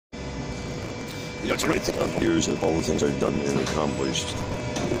Yeah, it's great years of all the things I've done and accomplished,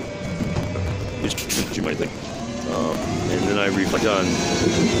 which you might think. And then I reflect on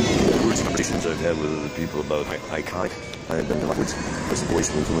the conversations I've had with other people about my iconic. I've been was the voice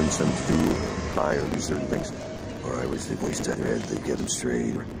of influence them to do high or do certain things. Or I was the voice that had to get them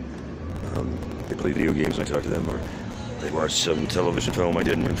straight. Or they play video games and I talk to them. Or they watch some television film I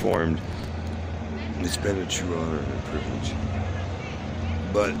didn't informed. It's been a true honor and a privilege.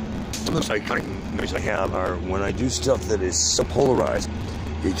 But some of those iconic memories I have are when I do stuff that is so polarized.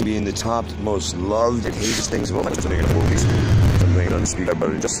 It can be in the top most loved and hated things of all time. Something unspeakable about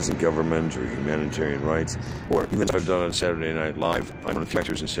injustice in government or humanitarian rights. Or even if I've done on Saturday Night Live, I'm one of the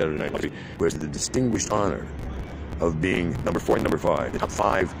actors in Saturday Night Live, who has the distinguished honor of being number 4 and number 5, the top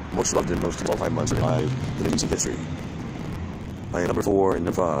 5 most loved and most qualified months alive in Nbc history. I am number 4 and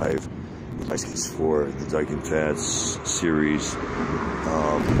number 5 with my skits for the DYKE and Fats series,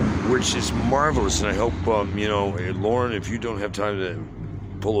 which is marvelous. And I hope, you know, Lauren, if you don't have time to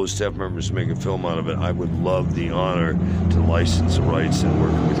pull those staff members to make a film out of it, I would love the honor to license the rights and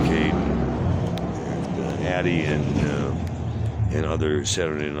work with Kate and Addie and other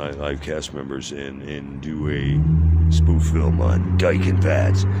Saturday Night Live cast members and do a spoof film on DYKE and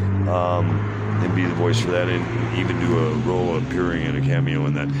Fats, and be the voice for that, and even do a role appearing in a cameo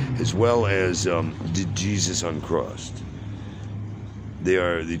in that, as well as DJESUS Uncrossed. They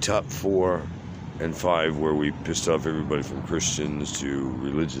are the top 4 and 5 where we pissed off everybody from Christians to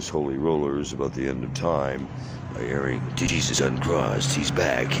religious holy rollers about the end of time by airing DJESUS Uncrossed. He's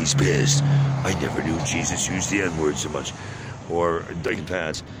back, he's pissed. I never knew Jesus used the N-word so much. Or DYKE and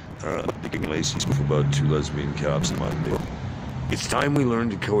Fats, Dick and Lacey spoof about 2 lesbian cops in modern day. It's time we learn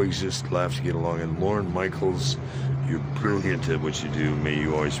to coexist, laugh to get along. And Lauren Michaels, you're brilliant at what you do. May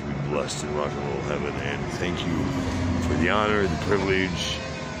you always be blessed in rock and roll heaven. And thank you for the honor, the privilege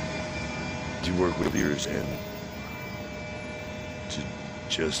to work with yours and to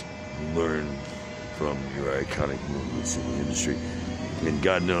just learn from your iconic movements in the industry. And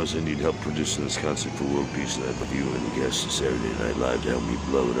God knows I need help producing this concert for World Peace. I love you and the guests of Saturday Night Live to help me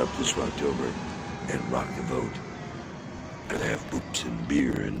blow it up this October and rock the vote. And have boobs and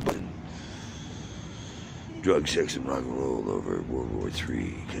beer and drug, sex, and rock and roll over World War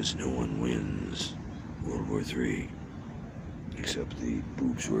III, because no one wins World War III except the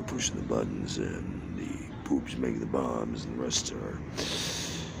boobs who are pushing the buttons and the boobs making the bombs, and the rest are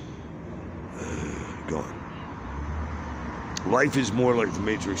gone. Life is more like the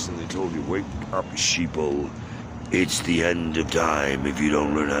Matrix than they told you. Wake up, sheeple. It's the end of time. If you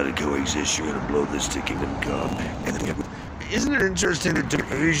don't learn how to coexist, you're gonna blow this ticking and come. And then isn't it interesting that the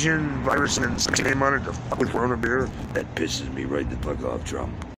Asian virus and its name on it to fuck with Corona beer? That pisses me right the fuck off,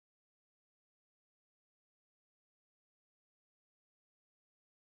 Trump.